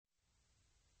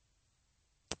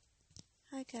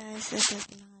Hi guys, this is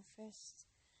my first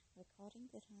recording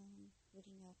that I'm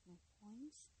reading out my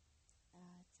poems.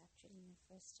 It's actually my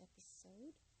first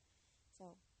episode.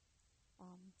 So,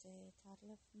 the title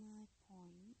of my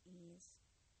poem is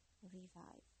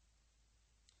Revive.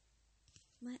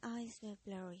 My eyes were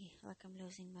blurry, like I'm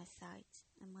losing my sight.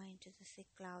 Am I into the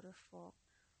thick cloud of fog,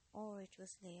 or it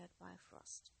was layered by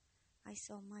frost? I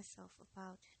saw myself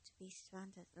about to be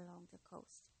stranded along the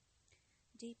coast.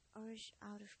 Deep urge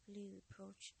out of blue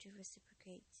approached to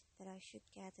reciprocate that I should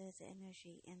gather the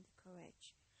energy and the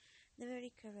courage, the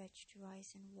very courage to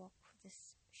rise and walk with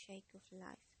the shake of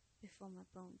life before my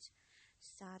bones,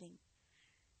 starting,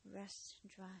 rust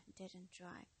dry, dead and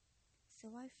dry. So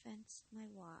I fenced my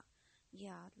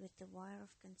yard with the wire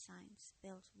of conscience,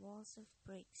 built walls of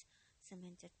bricks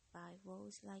cemented by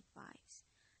woes like wives,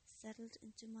 settled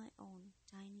into my own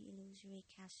tiny illusory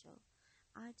castle.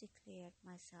 I declared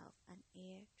myself an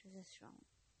heir to the throne,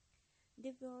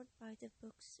 devoured by the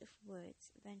books of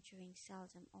words, venturing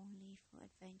seldom only for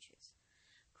adventures,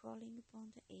 crawling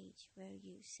upon the age where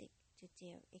you seek to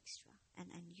dare extra and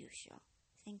unusual.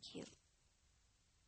 Thank you.